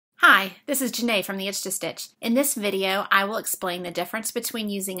Hi, this is Janae from the Itch to Stitch. In this video, I will explain the difference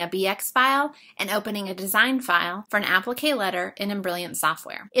between using a BX file and opening a design file for an applique letter in Embrilliance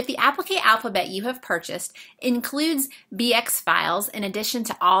software. If the Applique Alphabet you have purchased includes BX files in addition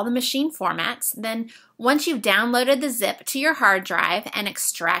to all the machine formats, then once you've downloaded the zip to your hard drive and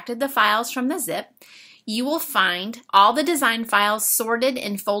extracted the files from the zip, you will find all the design files sorted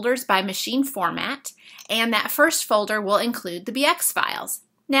in folders by machine format, and that first folder will include the BX files.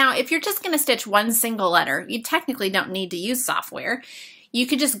 Now, if you're just going to stitch one single letter, you technically don't need to use software. You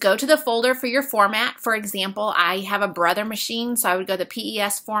could just go to the folder for your format. For example, I have a brother machine, so I would go to the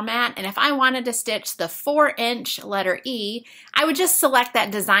PES format, and if I wanted to stitch the 4-inch letter E, I would just select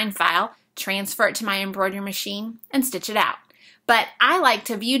that design file, transfer it to my embroidery machine, and stitch it out. But I like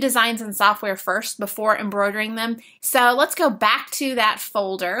to view designs in software first before embroidering them, so let's go back to that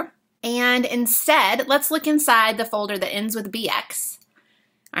folder, and instead, let's look inside the folder that ends with BX.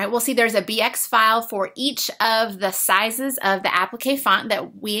 All right, we'll see there's a BX file for each of the sizes of the applique font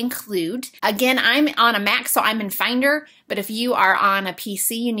that we include. Again, I'm on a Mac, so I'm in Finder, but if you are on a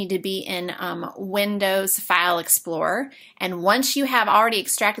PC, you need to be in Windows File Explorer. And once you have already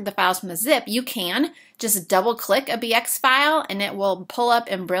extracted the files from the zip, you can just double-click a BX file, and it will pull up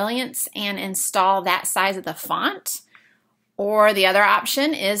Embrilliance and install that size of the font. Or the other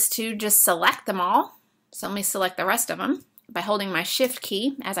option is to just select them all. So let me select the rest of them by holding my Shift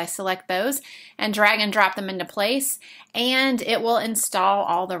key as I select those and drag and drop them into place, and it will install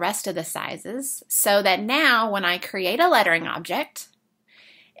all the rest of the sizes so that now when I create a lettering object,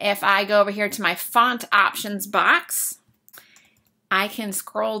 if I go over here to my font options box, I can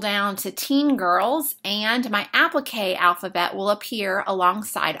scroll down to Teen Girlz and my Applique Alphabet will appear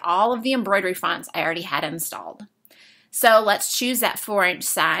alongside all of the embroidery fonts I already had installed. So let's choose that 4-inch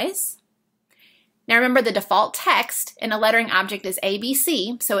size. Now remember, the default text in a lettering object is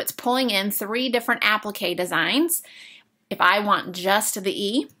ABC, so it's pulling in 3 different applique designs. If I want just the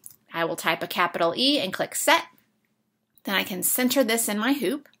E, I will type a capital E and click Set. Then I can center this in my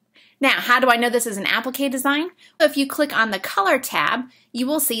hoop. Now, how do I know this is an applique design? If you click on the Color tab, you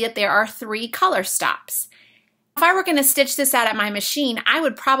will see that there are 3 color stops. If I were going to stitch this out at my machine, I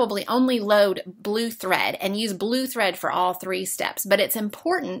would probably only load blue thread and use blue thread for all 3 steps. But it's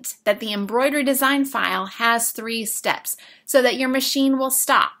important that the embroidery design file has 3 steps so that your machine will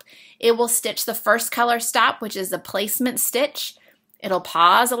stop. It will stitch the first color stop, which is the placement stitch. It'll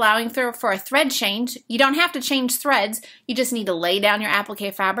pause, allowing for a thread change. You don't have to change threads. You just need to lay down your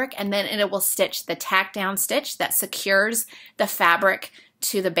applique fabric, and then it will stitch the tack down stitch that secures the fabric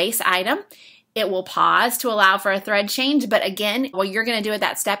to the base item. It will pause to allow for a thread change, but again, what you're going to do at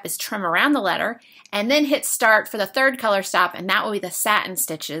that step is trim around the letter and then hit start for the 3rd color stop, and that will be the satin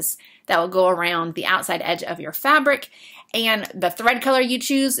stitches that will go around the outside edge of your fabric, and the thread color you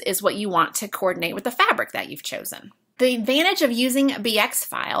choose is what you want to coordinate with the fabric that you've chosen. The advantage of using BX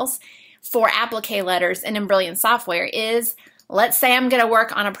files for applique letters in Embrilliance software is, let's say I'm going to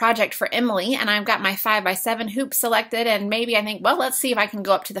work on a project for Emily and I've got my 5x7 hoop selected, and maybe I think, well, let's see if I can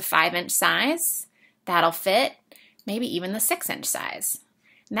go up to the 5-inch size. That'll fit. Maybe even the 6-inch size.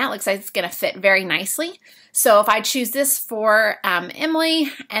 And that looks like it's going to fit very nicely. So if I choose this for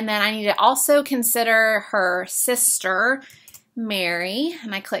Emily, and then I need to also consider her sister, Mary,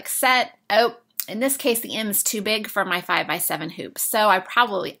 and I click Set. Oh, in this case, the M is too big for my 5x7 hoop, so I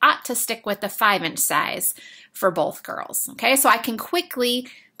probably ought to stick with the 5-inch size for both girls. Okay, so I can quickly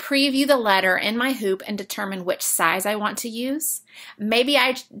preview the letter in my hoop and determine which size I want to use. Maybe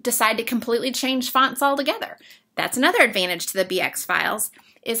I decide to completely change fonts altogether. That's another advantage to the BX files,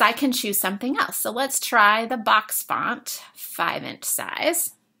 is I can choose something else. So let's try the Box Font 5-inch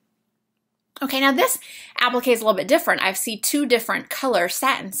size. Okay, now this applique is a little bit different. I see 2 different color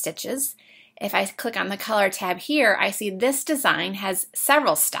satin stitches. If I click on the Color tab here, I see this design has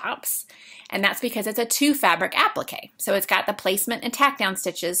several stops, and that's because it's a 2 fabric applique. So it's got the placement and tack down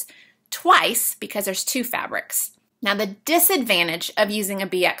stitches twice because there's 2 fabrics. Now the disadvantage of using a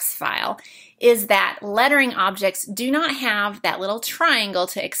BX file is that lettering objects do not have that little triangle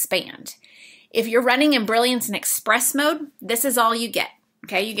to expand. If you're running Embrilliance in Express mode, this is all you get.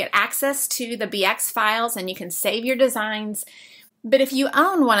 Okay, you get access to the BX files and you can save your designs. But if you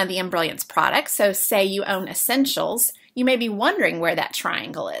own one of the Embrilliance products, so say you own Essentials, you may be wondering where that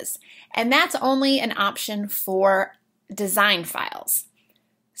triangle is. And that's only an option for design files.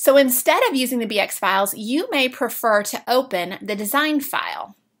 So instead of using the BX files, you may prefer to open the design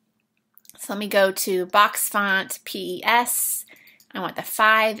file. So let me go to Box Font PES. I want the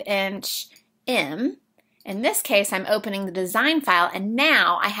 5-inch M. In this case, I'm opening the design file, and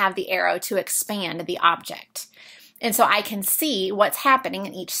now I have the arrow to expand the object. And so I can see what's happening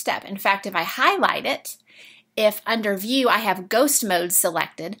in each step. In fact, if I highlight it, if under View I have Ghost Mode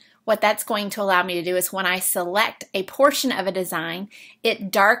selected, what that's going to allow me to do is when I select a portion of a design,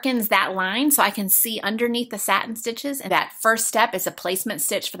 it darkens that line so I can see underneath the satin stitches. And that first step is a placement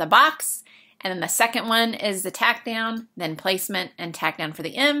stitch for the box, and then the second one is the tack down, then placement and tack down for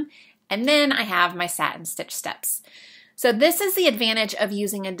the M, and then I have my satin stitch steps. So this is the advantage of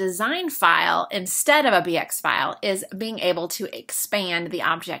using a design file instead of a BX file, is being able to expand the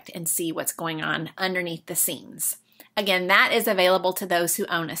object and see what's going on underneath the scenes. Again, that is available to those who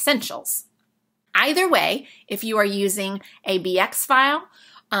own Essentials. Either way, if you are using a BX file,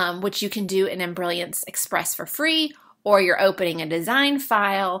 which you can do in Embrilliance Express for free, or you're opening a design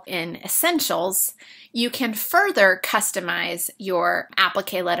file in Essentials, you can further customize your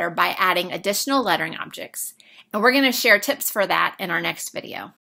applique letter by adding additional lettering objects. And we're going to share tips for that in our next video.